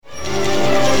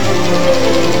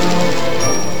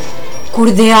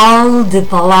Cordel de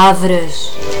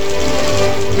palavras,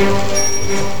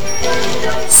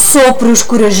 sopros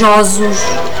corajosos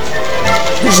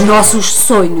dos nossos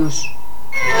sonhos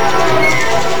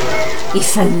e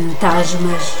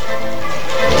fantasmas.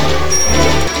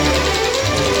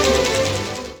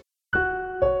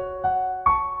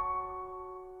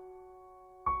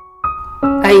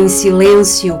 Em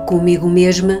silêncio comigo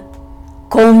mesma,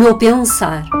 com o meu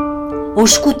pensar, ou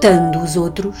escutando os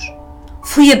outros,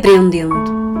 fui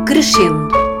aprendendo, crescendo,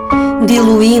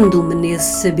 diluindo-me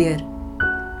nesse saber,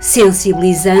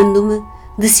 sensibilizando-me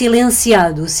de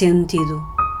silenciado sentido.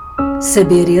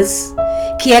 Saber esse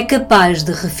que é capaz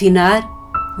de refinar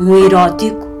um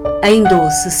erótico em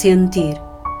doce sentir,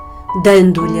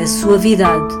 dando-lhe a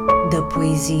suavidade da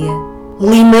poesia,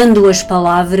 limando as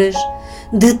palavras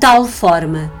de tal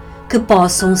forma que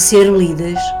possam ser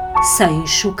lidas sem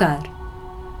chocar,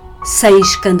 sem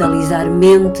escandalizar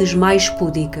mentes mais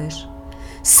púdicas,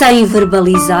 sem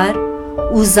verbalizar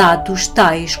os atos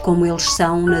tais como eles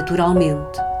são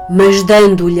naturalmente, mas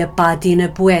dando-lhe a pátina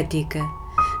poética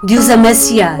de os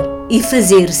amaciar e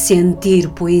fazer sentir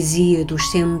poesia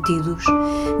dos sentidos,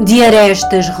 de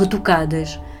arestas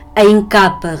retocadas em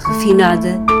capa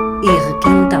refinada e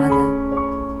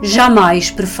requintada,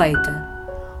 jamais perfeita,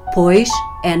 pois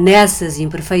é nessas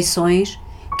imperfeições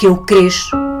que eu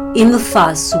cresço e me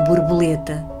faço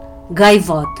borboleta,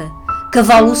 gaivota,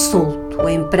 cavalo solto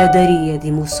em pradaria de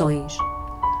emoções,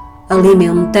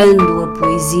 alimentando a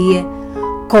poesia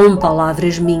com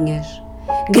palavras minhas,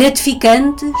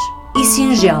 gratificantes e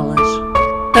singelas,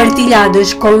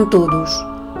 partilhadas com todos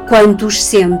quantos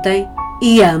sentem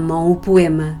e amam o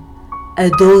poema, a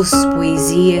doce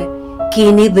poesia que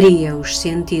inebria os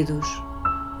sentidos.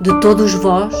 De todos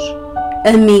vós,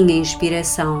 a minha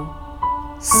inspiração,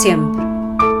 sempre.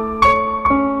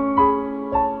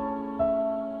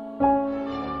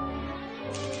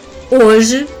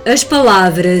 Hoje, as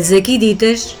palavras aqui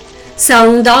ditas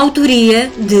são da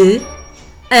autoria de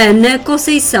Ana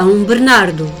Conceição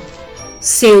Bernardo,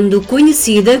 sendo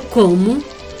conhecida como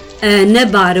Ana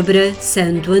Bárbara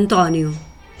Santo Antônio.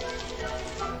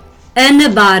 Ana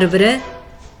Bárbara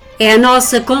é a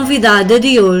nossa convidada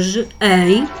de hoje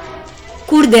em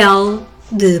Cordel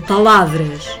de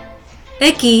Palavras,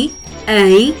 aqui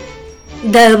em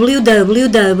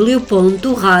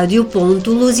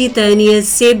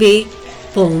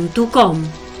www.radio.lusitaniacb.com.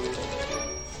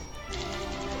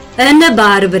 Ana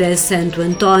Bárbara Santo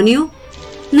Antônio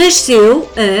nasceu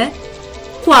a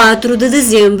 4 de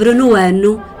dezembro no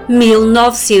ano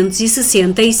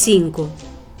 1965,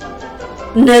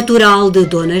 natural de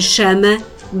Dona Chama,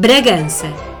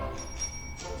 Bragança.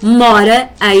 Mora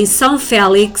em São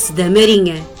Félix da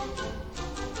Marinha.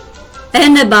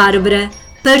 Ana Bárbara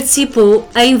participou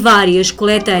em várias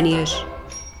coletâneas,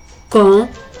 com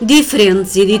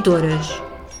diferentes editoras.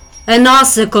 A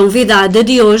nossa convidada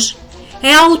de hoje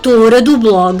é a autora do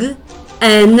blog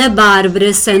Ana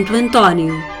Bárbara Santo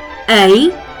Antônio,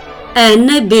 em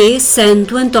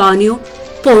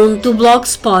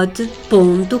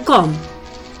anabsantoantonio.blogspot.com.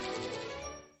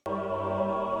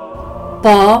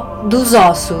 Pó dos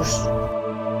ossos.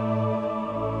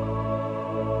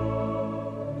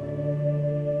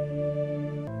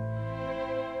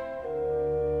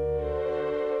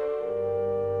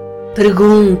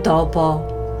 Pergunta ao pó,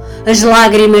 as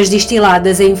lágrimas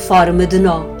destiladas em forma de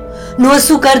nó, no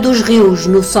açúcar dos rios,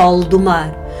 no sol do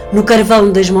mar, no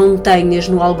carvão das montanhas,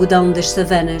 no algodão das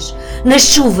savanas, nas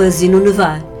chuvas e no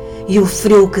nevar, e o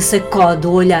frio que sacode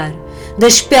o olhar,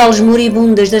 das peles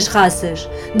moribundas das raças,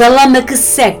 da lama que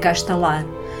seca a estalar,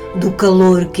 do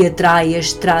calor que atrai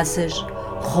as traças,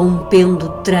 rompendo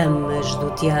tramas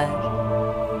do tear.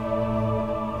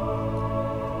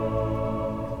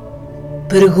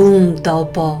 Pergunta ao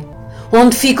pó,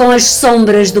 onde ficam as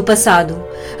sombras do passado,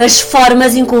 as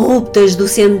formas incorruptas do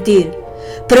sentir.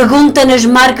 Pergunta nas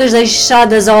marcas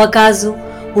deixadas ao acaso,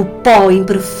 o pó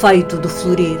imperfeito do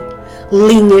florir,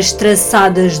 linhas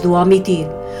traçadas do omitir,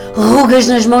 rugas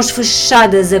nas mãos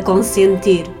fechadas a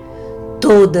consentir,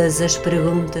 todas as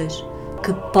perguntas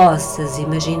que possas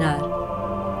imaginar.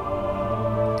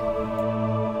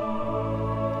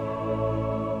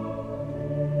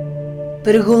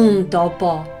 Pergunta ao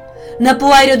pó, na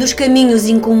poeira dos caminhos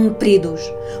incumpridos,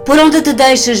 por onde te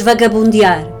deixas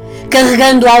vagabundear,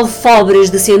 carregando alfobres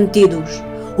de sentidos,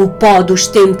 o pó dos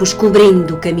tempos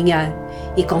cobrindo o caminhar,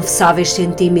 e confessáveis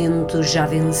sentimentos já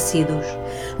vencidos,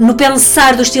 no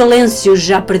pensar dos silêncios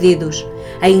já perdidos,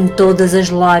 em todas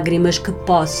as lágrimas que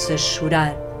possas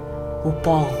chorar, o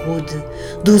pó rude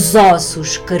dos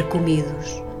ossos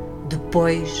carcomidos,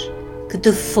 depois que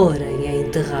te forem a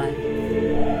enterrar.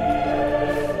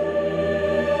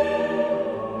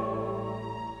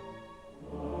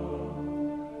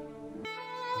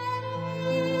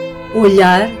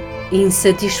 Olhar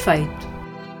insatisfeito.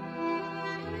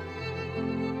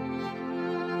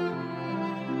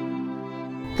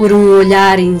 Por um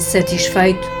olhar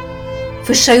insatisfeito,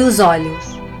 fechei os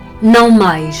olhos, não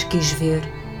mais quis ver.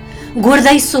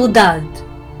 Guardei saudade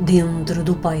dentro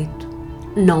do peito,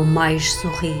 não mais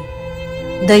sorri,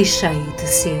 deixei de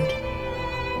ser.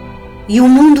 E o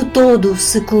mundo todo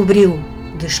se cobriu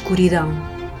de escuridão.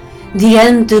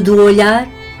 Diante do olhar,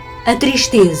 a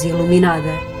tristeza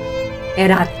iluminada.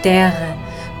 Era a terra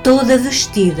toda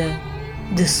vestida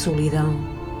de solidão.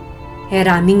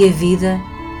 Era a minha vida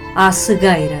à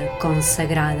cegueira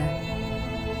consagrada.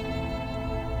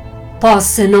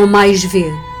 Possa não mais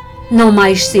ver, não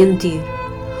mais sentir,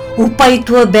 o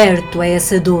peito aberto a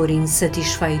essa dor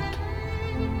insatisfeito.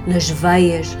 Nas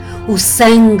veias, o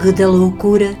sangue da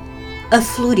loucura a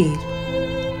florir,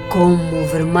 como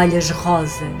vermelhas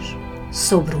rosas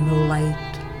sobre o meu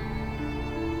leito.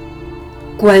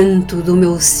 Quanto do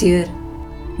meu ser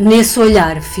nesse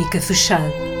olhar fica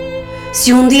fechado,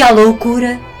 se um dia a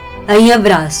loucura em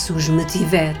abraços me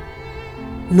tiver,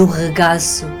 no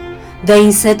regaço da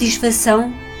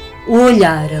insatisfação o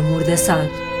olhar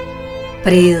amordaçado,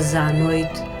 presa à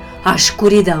noite, à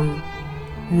escuridão,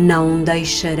 não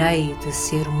deixarei de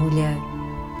ser mulher.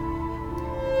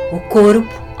 O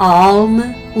corpo, a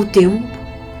alma, o tempo,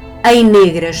 em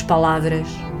negras palavras,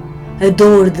 a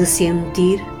dor de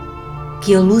sentir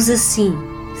que a luz assim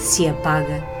se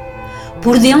apaga.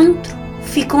 Por dentro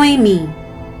ficam em mim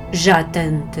já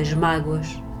tantas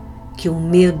mágoas que o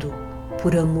medo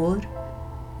por amor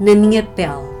na minha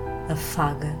pele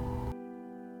afaga.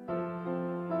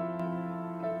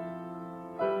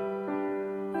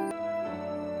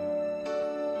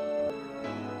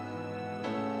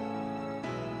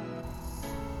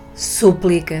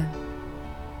 Súplica.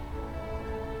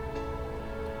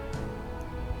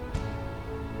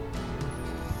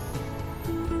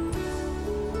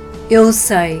 Eu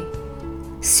sei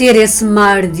ser esse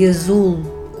mar de azul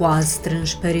quase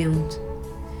transparente,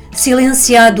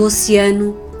 silenciado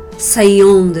oceano sem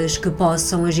ondas que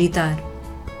possam agitar,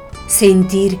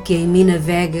 sentir que em mim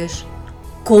navegas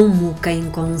como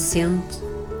quem consente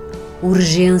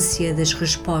urgência das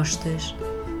respostas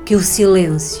que o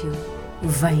silêncio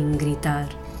vem gritar.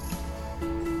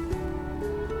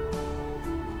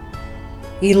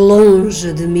 E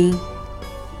longe de mim,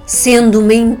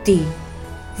 sendo-me em ti,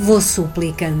 vou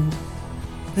suplicando,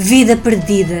 vida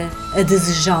perdida a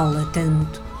desejá-la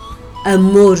tanto,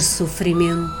 amor,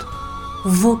 sofrimento,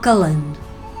 vou calando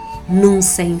num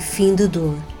sem fim de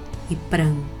dor e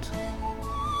pranto.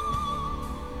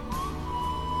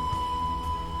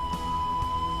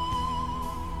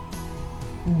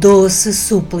 Doce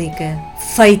súplica,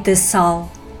 feita sal,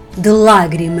 de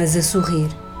lágrimas a sorrir,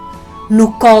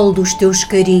 no colo dos teus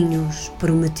carinhos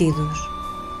prometidos.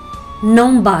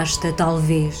 Não basta,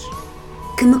 talvez,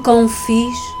 que me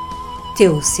confies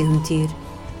teu sentir.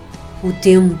 O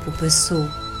tempo passou,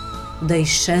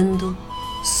 deixando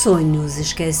sonhos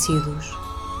esquecidos.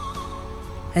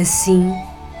 Assim,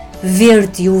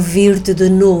 ver-te e ouvir-te de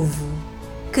novo,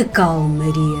 que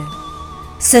calmaria,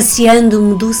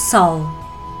 saciando-me do sal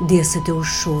desse teu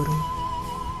choro.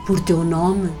 Por teu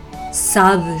nome,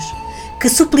 sabes que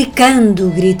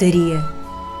suplicando gritaria,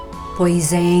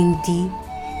 pois é em ti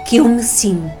que eu me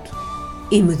sinto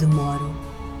e me demoro.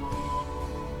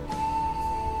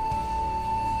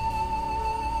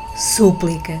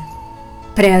 Súplica,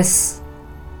 prece,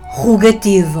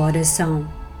 rogativa oração,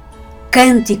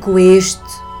 cântico este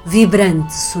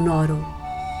vibrante sonoro,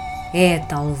 é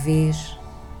talvez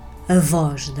a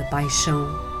voz da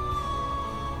paixão.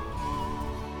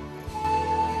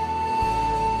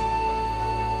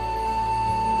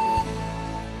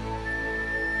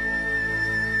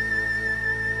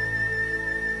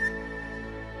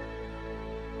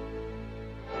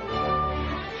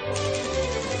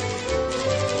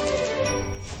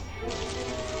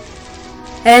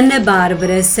 Ana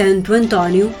Bárbara Santo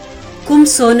Antônio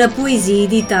começou na poesia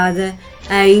editada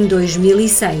em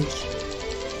 2006,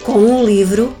 com o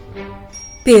livro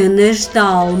Penas da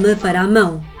Alma para a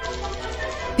Mão,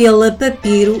 pela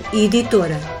Papiro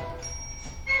Editora,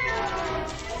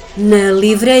 na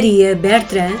Livraria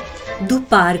Bertrand do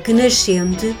Parque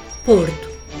Nascente, Porto,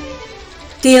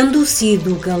 tendo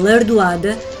sido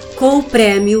galardoada com o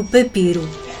Prémio Papiro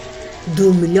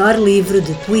do melhor livro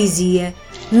de poesia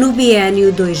no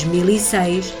biênio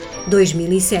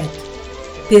 2006-2007,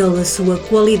 pela sua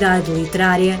qualidade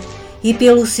literária e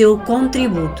pelo seu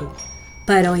contributo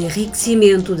para o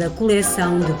enriquecimento da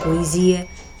coleção de poesia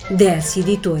dessa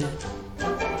editora.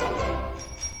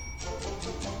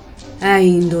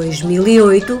 Em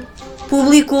 2008,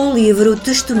 publicou o livro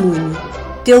Testemunho,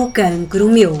 Teu Cancro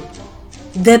Meu,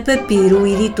 da Papiro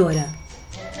Editora,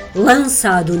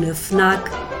 lançado na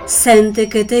FNAC Santa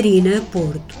Catarina,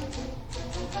 Porto.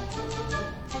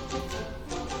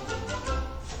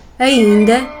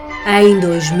 Ainda, em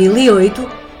 2008,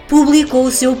 publicou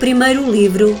o seu primeiro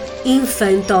livro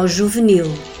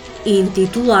infanto-juvenil,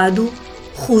 intitulado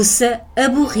Russa, a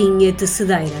Burrinha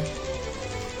Tecedeira.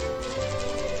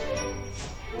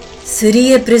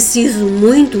 Seria preciso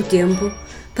muito tempo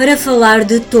para falar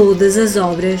de todas as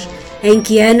obras em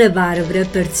que Ana Bárbara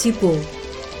participou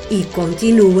e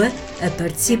continua a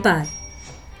participar.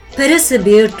 Para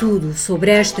saber tudo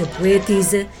sobre esta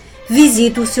poetisa,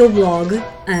 visite o seu blog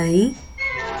em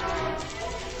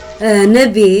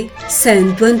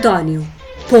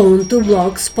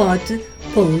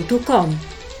anabsantoantonio.blogspot.com.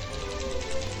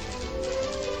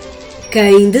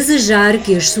 Quem desejar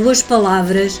que as suas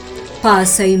palavras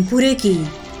passem por aqui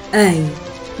em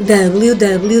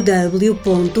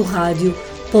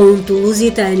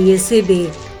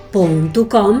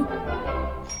www.radio.lusitaniacb.com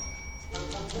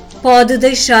pode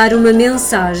deixar uma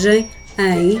mensagem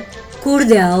em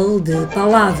Cordel de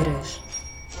Palavras,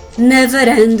 na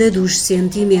varanda dos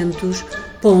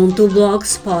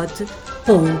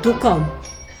sentimentos.blogspot.com.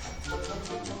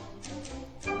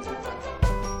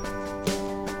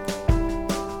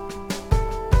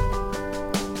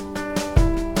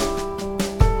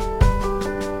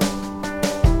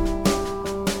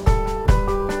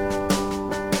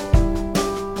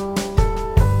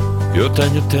 Eu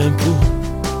tenho tempo,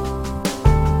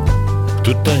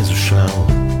 tu tens o chão.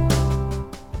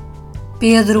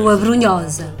 Pedro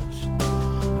Abrunhosa.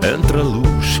 Entre a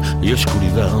luz e a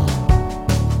escuridão,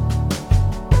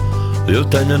 eu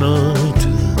tenho a noite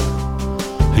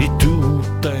e tu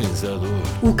tens a dor.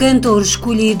 O cantor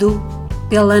escolhido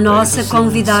pela nossa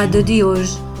convidada de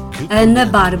hoje, Ana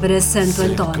Bárbara Santo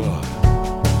António.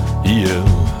 E eu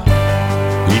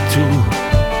e tu,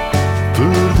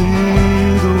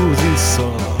 perdidos e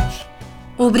sós.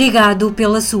 Obrigado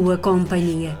pela sua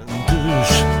companhia.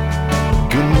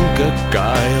 Que nunca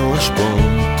caiam as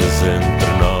pontes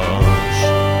entre nós.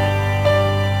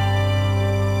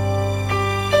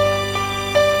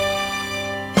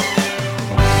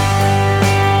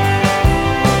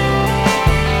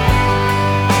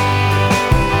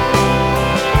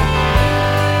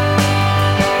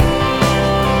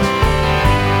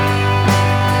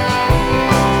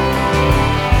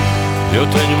 Eu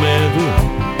tenho medo,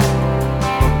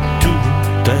 tu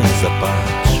tens a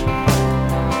paz.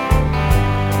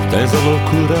 Tens a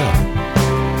loucura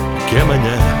que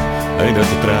amanhã ainda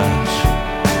te traz.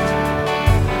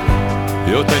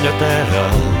 Eu tenho a terra,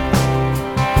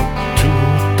 tu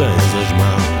tens as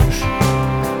mãos.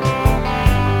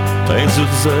 Tens o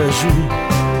desejo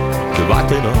que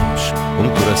bate em nós um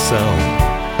coração.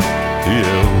 E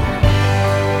eu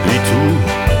e tu,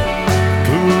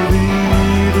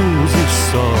 perdidos e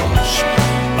sós,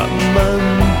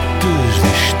 amantes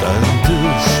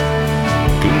distantes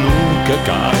que nunca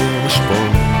caem as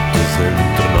pontes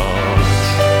entre nós.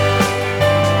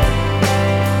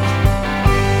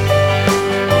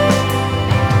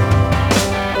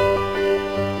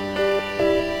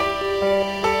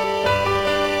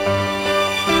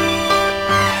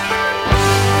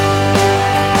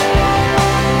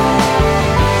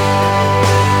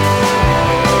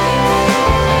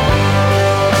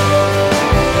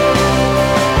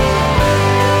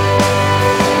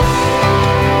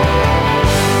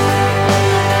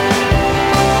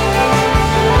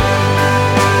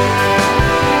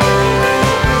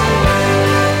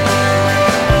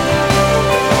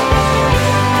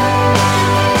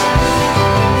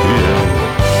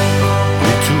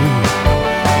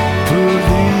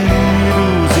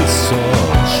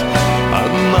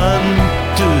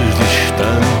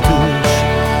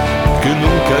 Que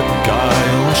nunca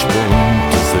caiam as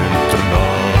pontes entre